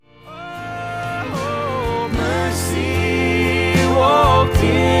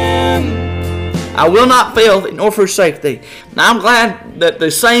I will not fail thee nor forsake thee. Now I'm glad that the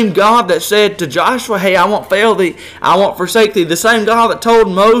same God that said to Joshua, hey, I won't fail thee, I won't forsake thee, the same God that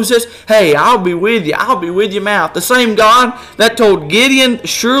told Moses, hey, I'll be with you, mouth. The same God that told Gideon,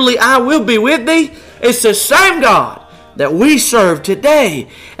 surely I will be with thee. It's the same God that we serve today.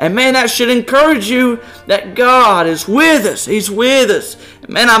 And man, that should encourage you that God is with us. He's with us. And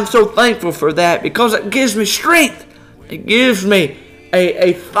man, I'm so thankful for that because it gives me strength. It gives me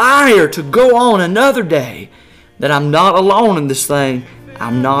a fire to go on another day, that I'm not alone in this thing.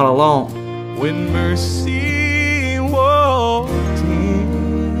 I'm not alone. When mercy walked in,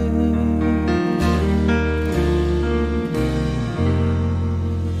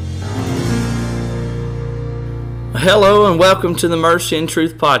 hello and welcome to the Mercy and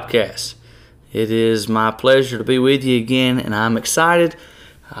Truth Podcast. It is my pleasure to be with you again, and I'm excited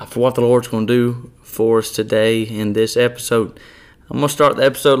for what the Lord's going to do for us today in this episode. I'm going to start the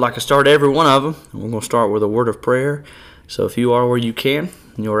episode like I start every one of them. We're going to start with a word of prayer. So if you are where you can,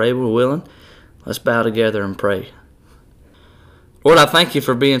 and you're able and willing, let's bow together and pray. Lord, I thank you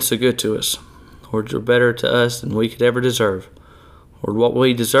for being so good to us. Lord, you're better to us than we could ever deserve. Lord, what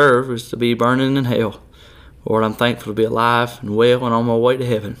we deserve is to be burning in hell. Lord, I'm thankful to be alive and well and on my way to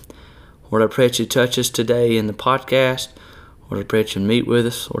heaven. Lord, I pray that you touch us today in the podcast. Lord, I pray that you meet with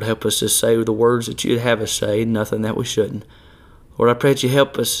us. Lord, help us to say the words that you'd have us say, nothing that we shouldn't. Lord, I pray that you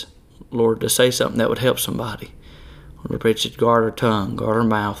help us, Lord, to say something that would help somebody. Lord, I pray that you guard our tongue, guard our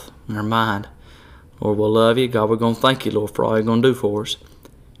mouth, and our mind. Lord, we'll love you. God, we're going to thank you, Lord, for all you're going to do for us.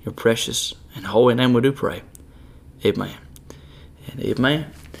 Your precious and holy name we do pray. Amen. And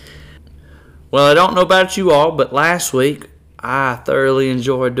amen. Well, I don't know about you all, but last week I thoroughly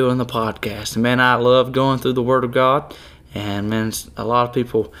enjoyed doing the podcast. And man, I loved going through the Word of God. And man, a lot of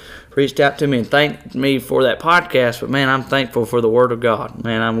people reached out to me and thanked me for that podcast. But man, I'm thankful for the Word of God.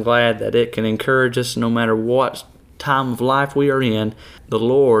 Man, I'm glad that it can encourage us no matter what time of life we are in. The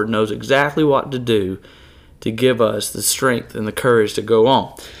Lord knows exactly what to do to give us the strength and the courage to go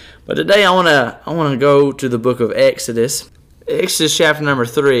on. But today I want to go to the book of Exodus. Exodus chapter number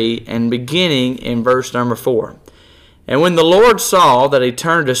 3 and beginning in verse number 4. And when the Lord saw that he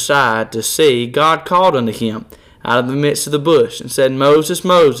turned aside to see, God called unto him out of the midst of the bush, and said, Moses,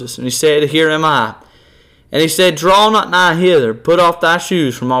 Moses. And he said, Here am I. And he said, Draw not nigh hither, put off thy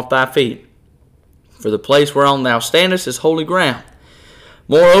shoes from off thy feet, for the place whereon thou standest is holy ground.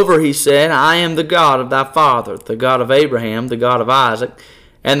 Moreover, he said, I am the God of thy father, the God of Abraham, the God of Isaac,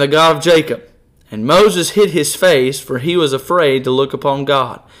 and the God of Jacob. And Moses hid his face, for he was afraid to look upon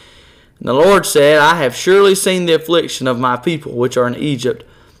God. And the Lord said, I have surely seen the affliction of my people which are in Egypt,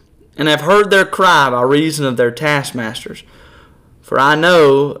 and have heard their cry by reason of their taskmasters, for I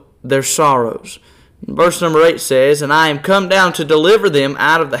know their sorrows. And verse number 8 says, And I am come down to deliver them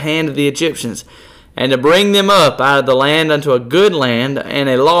out of the hand of the Egyptians, and to bring them up out of the land unto a good land and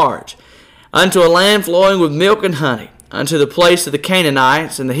a large, unto a land flowing with milk and honey, unto the place of the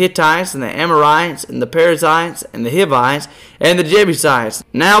Canaanites, and the Hittites, and the Amorites, and the Perizzites, and the Hivites, and the Jebusites.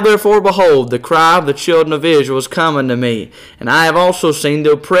 Now therefore, behold, the cry of the children of Israel is come unto me, and I have also seen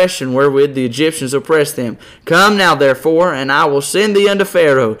the oppression wherewith the Egyptians oppress them. Come now therefore, and I will send thee unto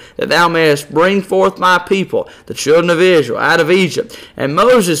Pharaoh, that thou mayest bring forth my people, the children of Israel, out of Egypt. And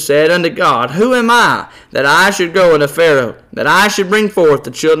Moses said unto God, Who am I, that I should go unto Pharaoh, that I should bring forth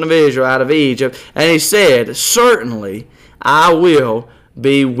the children of Israel out of Egypt? And he said, Certainly I will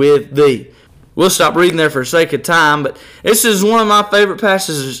be with thee. We'll stop reading there for sake of time, but this is one of my favorite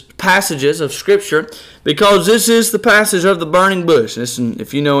passages of Scripture, because this is the passage of the burning bush. Listen,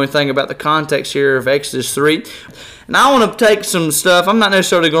 if you know anything about the context here of Exodus 3. And I want to take some stuff. I'm not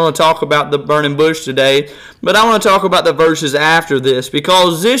necessarily going to talk about the burning bush today, but I want to talk about the verses after this,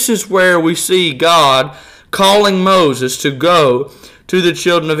 because this is where we see God calling Moses to go to the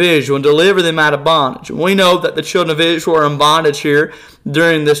children of Israel and deliver them out of bondage. And we know that the children of Israel are in bondage here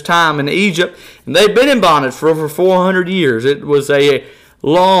during this time in Egypt, and they've been in bondage for over 400 years. It was a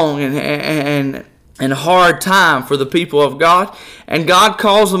long and hard time for the people of God, and God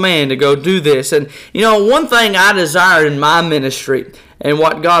calls a man to go do this. And you know, one thing I desire in my ministry and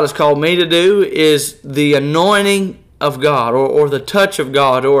what God has called me to do is the anointing of God, or the touch of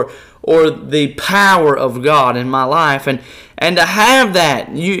God, or the power of God in my life. And to have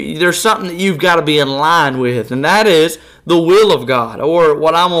that, there's something that you've got to be in line with, and that is the will of God, or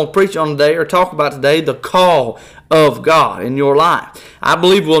what I'm going to preach on today or talk about today, the call of God in your life. I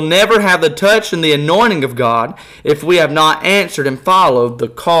believe we'll never have the touch and the anointing of God if we have not answered and followed the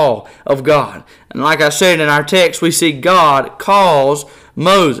call of God. And like I said in our text, we see God calls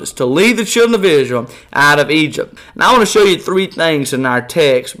Moses to lead the children of Israel out of Egypt. And I want to show you three things in our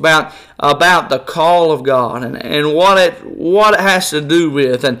text about the call of God and what it has to do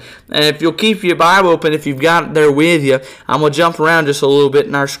with. And if you'll keep your Bible open, if you've got it there with you, I'm going to jump around just a little bit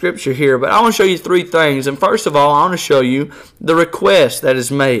in our scripture here. But I want to show you three things. And first of all, I want to show you the request that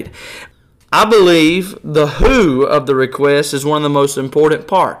is made. I believe the who of the request is one of the most important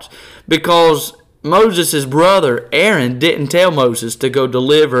parts, because Moses' brother Aaron didn't tell Moses to go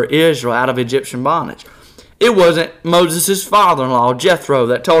deliver Israel out of Egyptian bondage. It wasn't Moses' father-in-law, Jethro,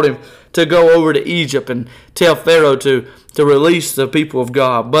 that told him to go over to Egypt and tell Pharaoh to release the people of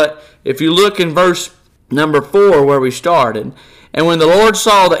God. But if you look in verse number 4 where we started, and when the Lord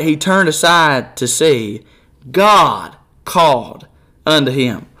saw that he turned aside to see, God called unto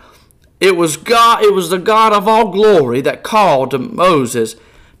him. It was God. It was the God of all glory that called to Moses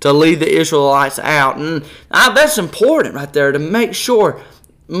to lead the Israelites out. And that's important right there, to make sure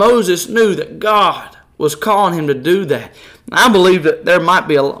Moses knew that God was calling him to do that. I believe that there might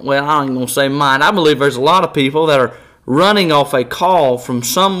be, well, I ain't going to say mine. I believe there's a lot of people that are running off a call from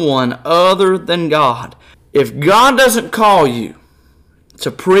someone other than God. If God doesn't call you to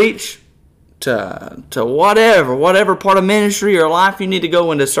preach, to whatever part of ministry or life you need to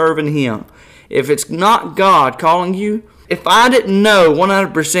go into serving Him, if it's not God calling you, if I didn't know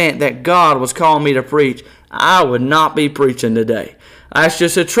 100% that God was calling me to preach, I would not be preaching today. That's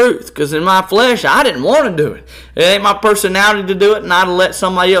just the truth, because in my flesh, I didn't want to do it. It ain't my personality to do it, and I'd let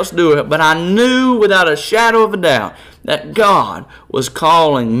somebody else do it. But I knew without a shadow of a doubt that God was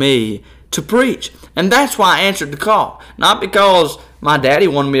calling me to preach. And that's why I answered the call. Not because my daddy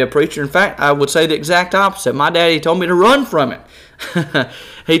wanted me a preacher. In fact, I would say the exact opposite. My daddy told me to run from it.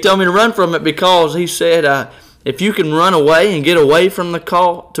 He told me to run from it because he said, if you can run away and get away from the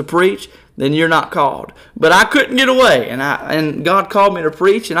call to preach, then you're not called. But I couldn't get away, and God called me to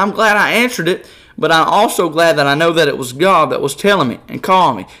preach, and I'm glad I answered it. But I'm also glad that I know that it was God that was telling me and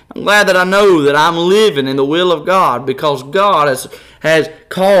calling me. I'm glad that I know that I'm living in the will of God, because God has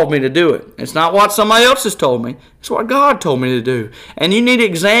called me to do it. It's not what somebody else has told me. It's what God told me to do. And you need to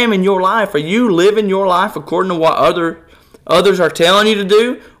examine your life. Are you living your life according to what others are telling you to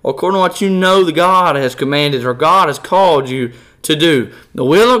do, or according to what you know that God has commanded or God has called you to do? The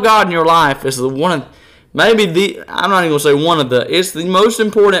will of God in your life is I'm not even going to say it's the most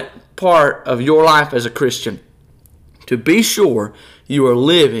important part of your life as a Christian. To be sure you are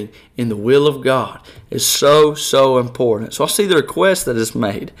living in the will of God is so important. So I see the request that is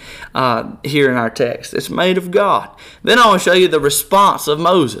made here in our text. It's made of God. Then I want to show you the response of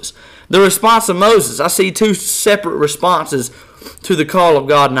Moses. The response of Moses. I see two separate responses to the call of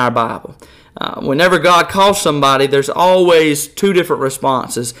God in our Bible. Whenever God calls somebody, there's always two different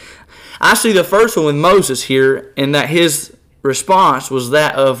responses. I see the first one with Moses here, in that his response was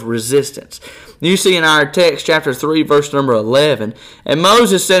that of resistance. You see in our text, chapter 3, verse number 11, and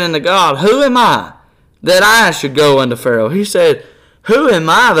Moses said unto God, Who am I that I should go unto Pharaoh? He said, Who am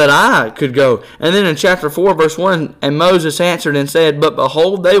I that I could go? And then in chapter 4, verse 1, and Moses answered and said, But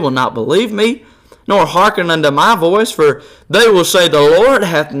behold, they will not believe me, nor hearken unto my voice, for they will say, The Lord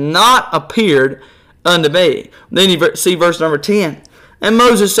hath not appeared unto me. Then you see verse number 10. And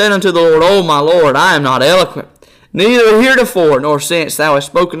Moses said unto the Lord, O my Lord, I am not eloquent, neither heretofore nor since thou hast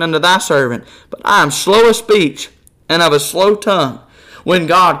spoken unto thy servant, but I am slow of speech and of a slow tongue. When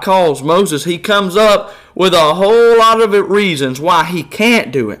God calls Moses, he comes up with a whole lot of reasons why he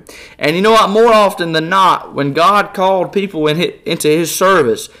can't do it. And you know what? More often than not, when God called people into his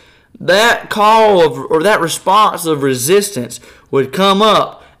service, that call or that response of resistance would come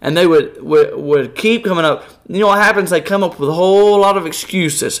up, and they would keep coming up. You know what happens? They come up with a whole lot of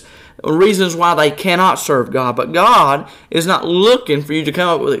excuses, reasons why they cannot serve God. But God is not looking for you to come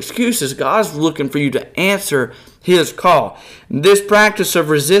up with excuses. God's looking for you to answer His call. This practice of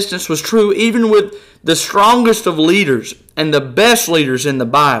resistance was true even with the strongest of leaders and the best leaders in the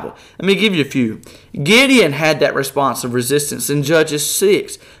Bible. Let me give you a few. Gideon had that response of resistance in Judges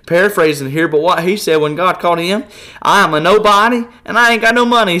 6. Paraphrasing here, but what he said when God called him, I am a nobody and I ain't got no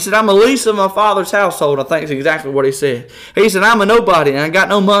money. He said, I'm the least of my father's household. I think is exactly what he said. He said, I'm a nobody and I got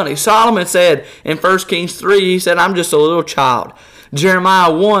no money. Solomon said in 1 Kings 3, he said, I'm just a little child.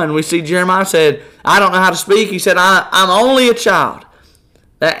 Jeremiah 1, we see Jeremiah said, I don't know how to speak. He said, I'm only a child.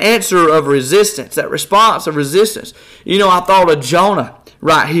 That answer of resistance, that response of resistance. You know, I thought of Jonah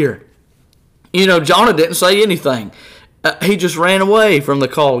right here. You know, Jonah didn't say anything. He just ran away from the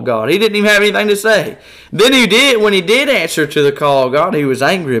call of God. He didn't even have anything to say. Then when he did answer to the call of God, he was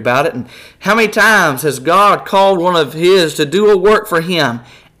angry about it. And how many times has God called one of His to do a work for Him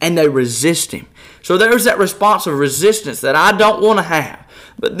and they resist Him? So there's that response of resistance that I don't want to have.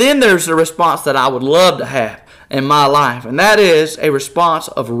 But then there's a response that I would love to have in my life, and that is a response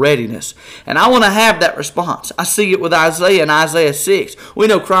of readiness. And I want to have that response. I see it with Isaiah in Isaiah 6. We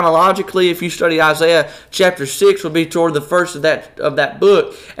know chronologically, if you study Isaiah chapter 6, will be toward the first of that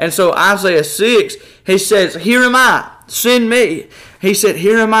book. And so Isaiah 6, he says, "Here am I, send me." He said,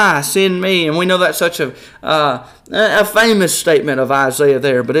 "Here am I, send me." And we know that's such a famous statement of Isaiah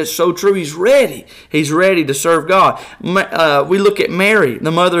there, but it's so true. He's ready. He's ready to serve God. We look at Mary,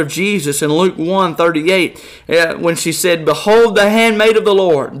 the mother of Jesus, in Luke 1:38, when she said, "Behold the handmaid of the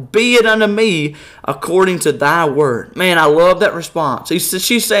Lord, be it unto me according to thy word." Man, I love that response.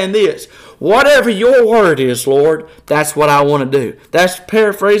 She's saying this, "Whatever your word is, Lord, that's what I want to do." That's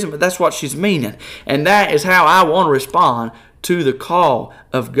paraphrasing, but that's what she's meaning. And that is how I want to respond to the call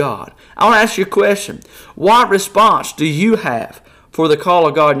of God. I want to ask you a question. What response do you have for the call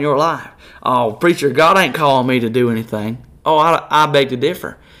of God in your life? "Oh, preacher, God ain't calling me to do anything." Oh, I beg to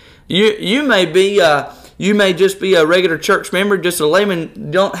differ. You may just be a regular church member, just a layman,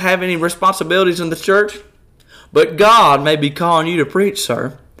 don't have any responsibilities in the church. But God may be calling you to preach,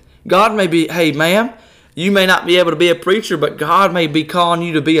 sir. God may be, hey, ma'am, you may not be able to be a preacher, but God may be calling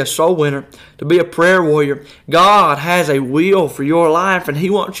you to be a soul winner, to be a prayer warrior. God has a will for your life, and He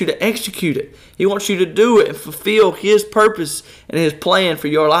wants you to execute it. He wants you to do it and fulfill His purpose and His plan for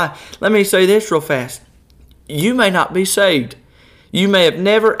your life. Let me say this real fast. You may not be saved. You may have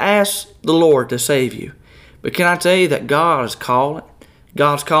never asked the Lord to save you. But can I tell you that God is calling?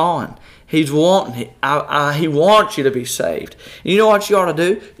 God's calling. He's wanting. He wants you to be saved. You know what you ought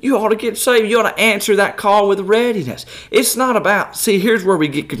to do? You ought to get saved. You ought to answer that call with readiness. It's not about, see, here's where we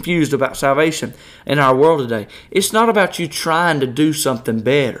get confused about salvation in our world today. It's not about you trying to do something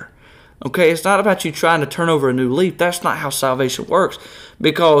better. Okay, it's not about you trying to turn over a new leaf. That's not how salvation works.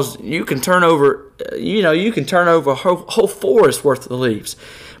 Because you can turn over, you can turn over a whole forest worth of leaves.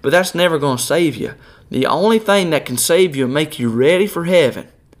 But that's never going to save you. The only thing that can save you and make you ready for heaven,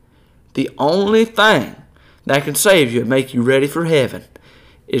 the only thing that can save you and make you ready for heaven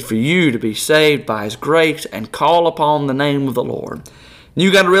is for you to be saved by His grace and call upon the name of the Lord.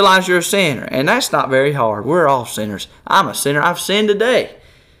 You got to realize you're a sinner, and that's not very hard. We're all sinners. I'm a sinner. I've sinned today,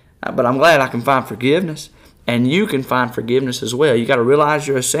 but I'm glad I can find forgiveness, and you can find forgiveness as well. You got to realize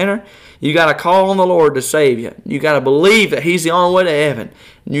you're a sinner. You got to call on the Lord to save you. You got to believe that He's the only way to heaven.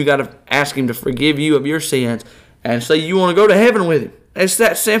 And you got to ask Him to forgive you of your sins and say you want to go to heaven with Him. It's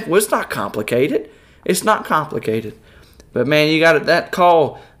that simple. It's not complicated. It's not complicated. But man, you got that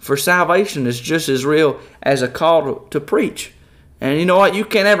call for salvation is just as real as a call to preach. And you know what? You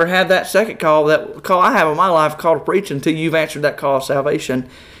can't ever have that second call, that call I have in my life, call to preach, until you've answered that call of salvation.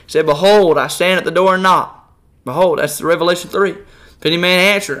 He said, "Behold, I stand at the door and knock." Behold, that's Revelation 3. If any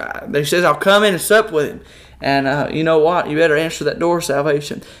man answer, he says, "I'll come in and sup with him." And you know what? You better answer that door of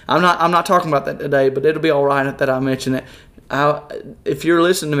salvation. I'm not talking about that today, but it'll be all right that I mention it. If you're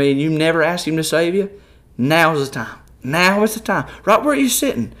listening to me and you never asked Him to save you, now is the time. Now is the time. Right where you're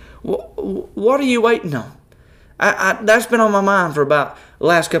sitting. What are you waiting on? That's been on my mind for about the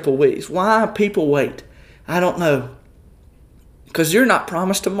last couple of weeks. Why people wait, I don't know. Because you're not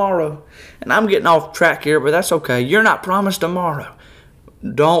promised tomorrow. And I'm getting off track here, but that's okay. You're not promised tomorrow.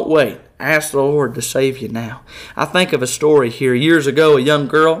 Don't wait. Ask the Lord to save you now. I think of a story here. Years ago, a young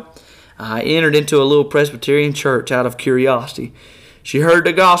girl entered into a little Presbyterian church out of curiosity. She heard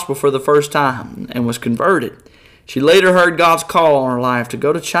the gospel for the first time and was converted. She later heard God's call on her life to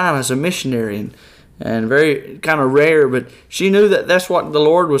go to China as a missionary, and very kind of rare, but she knew that that's what the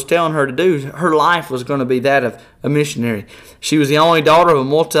Lord was telling her to do. Her life was going to be that of a missionary. She was the only daughter of a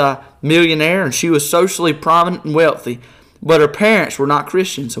multi-millionaire, and she was socially prominent and wealthy. But her parents were not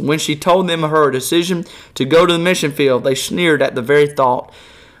Christians, and when she told them of her decision to go to the mission field, they sneered at the very thought.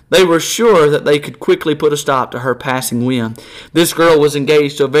 They were sure that they could quickly put a stop to her passing whim. This girl was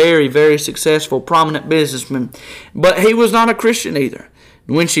engaged to a very, very successful, prominent businessman, but he was not a Christian either.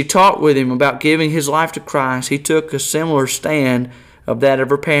 When she talked with him about giving his life to Christ, he took a similar stand of that of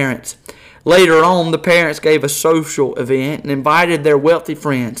her parents. Later on, the parents gave a social event and invited their wealthy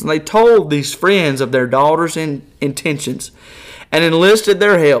friends. And they told these friends of their daughter's intentions and enlisted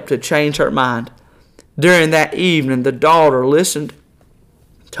their help to change her mind. During that evening, the daughter listened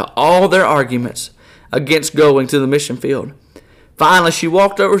to all their arguments against going to the mission field. Finally, she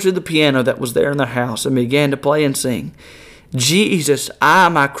walked over to the piano that was there in their house and began to play and sing, "Jesus, I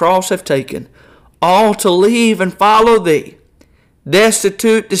my cross have taken, all to leave and follow Thee.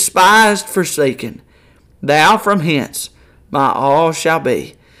 Destitute, despised, forsaken, Thou from hence my all shall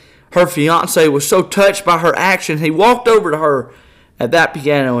be." Her fiancé was so touched by her action, he walked over to her at that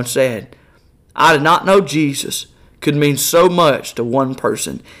piano and said, "I did not know Jesus could mean so much to one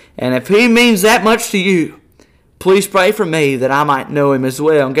person. And if he means that much to you, please pray for me that I might know him as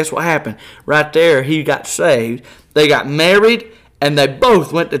well. And guess what happened? Right there, he got saved. They got married, and they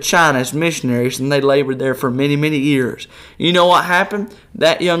both went to China as missionaries, and they labored there for many, many years. You know what happened?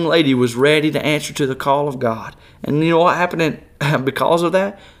 That young lady was ready to answer to the call of God. And you know what happened because of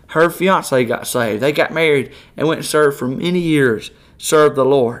that? Her fiancé got saved. They got married and went and served for many years, served the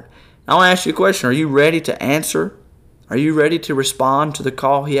Lord. Now, I'll ask you a question. Are you ready to answer? Are you ready to respond to the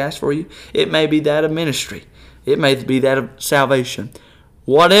call he asked for you? It may be that of ministry. It may be that of salvation.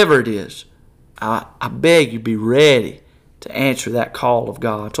 Whatever it is, I beg you, be ready to answer that call of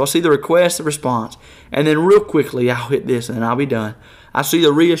God. So I see the request, the response, and then real quickly I'll hit this and then I'll be done. I see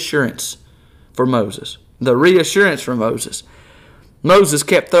the reassurance for Moses. The reassurance for Moses. Moses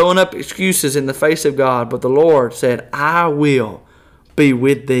kept throwing up excuses in the face of God, but the Lord said, I will be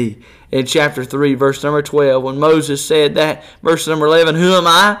with thee. In chapter 3, verse number 12, when Moses said that, verse number 11, who am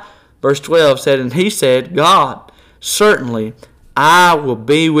I? Verse 12 said, and he said, God, certainly I will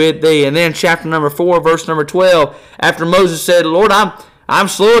be with thee. And then chapter number 4, verse number 12, after Moses said, Lord, I'm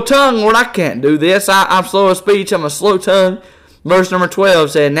slow of tongue. Lord, I can't do this. I'm slow of speech. I'm a slow tongue. Verse number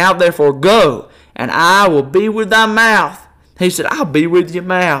 12 said, now therefore go, and I will be with thy mouth. He said, I'll be with your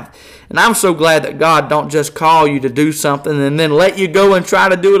mouth. And I'm so glad that God don't just call you to do something and then let you go and try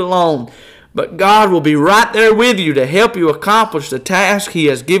to do it alone. But God will be right there with you to help you accomplish the task he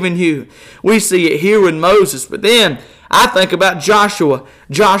has given you. We see it here with Moses. But then I think about Joshua.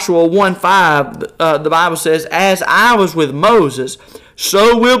 Joshua 1:5, the Bible says, as I was with Moses,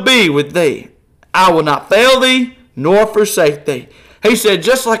 so will be with thee. I will not fail thee, nor forsake thee. He said,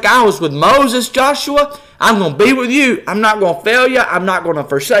 just like I was with Moses, Joshua, I'm going to be with you. I'm not going to fail you. I'm not going to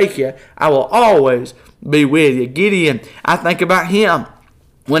forsake you. I will always be with you. Gideon, I think about him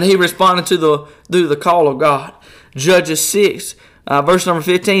when he responded to the call of God. Judges 6, verse number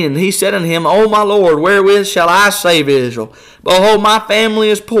 15, and he said unto him, O my Lord, wherewith shall I save Israel? Behold, my family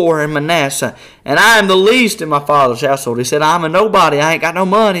is poor in Manasseh, and I am the least in my father's household. He said, I'm a nobody. I ain't got no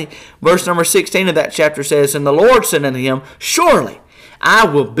money. Verse number 16 of that chapter says, and the Lord said unto him, surely I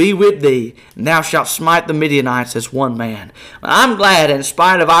will be with thee, and thou shalt smite the Midianites as one man. I'm glad in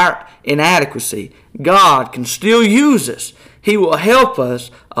spite of our inadequacy, God can still use us. He will help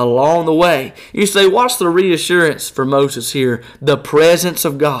us along the way. You say, what's the reassurance for Moses here? The presence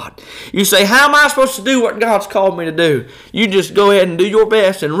of God. You say, how am I supposed to do what God's called me to do? You just go ahead and do your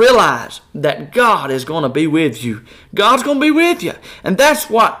best and realize that God is going to be with you. God's going to be with you. And that's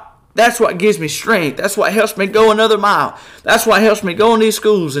what gives me strength. That's what helps me go another mile. That's what helps me go in these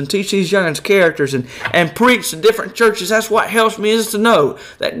schools and teach these youngins characters and preach to different churches. That's what helps me is to know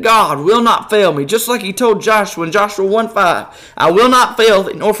that God will not fail me. Just like he told Joshua in Joshua 1:5, I will not fail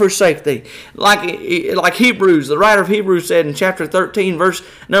thee nor forsake thee. Like Hebrews, the writer of Hebrews said in chapter 13, verse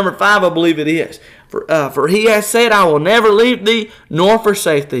number 5, I believe it is. For he has said, I will never leave thee nor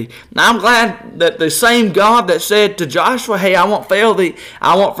forsake thee. Now I'm glad that the same God that said to Joshua, hey, I won't fail thee,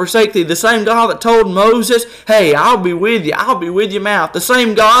 I won't forsake thee. The same God that told Moses, hey, I'll be with you, I'll be with your mouth. The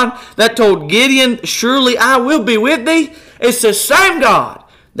same God that told Gideon, surely I will be with thee. It's the same God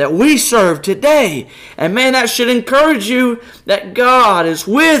that we serve today. And man, that should encourage you that God is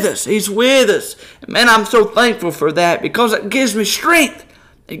with us. He's with us. And man, I'm so thankful for that because it gives me strength.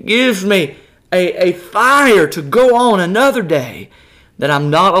 It gives me a fire to go on another day, that I'm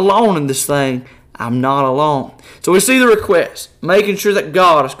not alone in this thing. I'm not alone. So we see the request, making sure that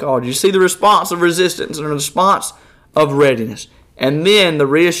God has called you. You see the response of resistance and the response of readiness. And then the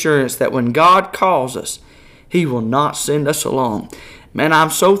reassurance that when God calls us, he will not send us alone. Man, I'm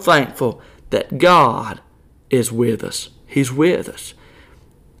so thankful that God is with us. He's with us.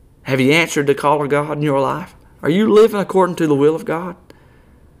 Have you answered the call of God in your life? Are you living according to the will of God?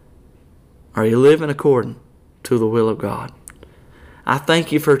 Are you living according to the will of God? I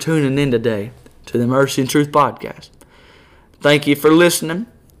thank you for tuning in today to the Mercy and Truth Podcast. Thank you for listening.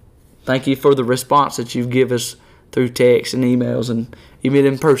 Thank you for the response that you've given us through text and emails and even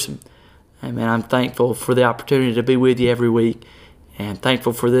in person. Amen. I'm thankful for the opportunity to be with you every week and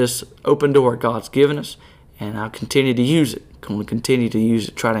thankful for this open door God's given us, and I'll continue to use it. I'm going to continue to use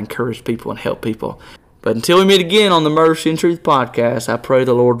it, try to encourage people and help people. But until we meet again on the Mercy and Truth Podcast, I pray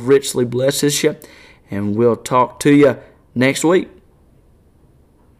the Lord richly blesses you, and we'll talk to you next week.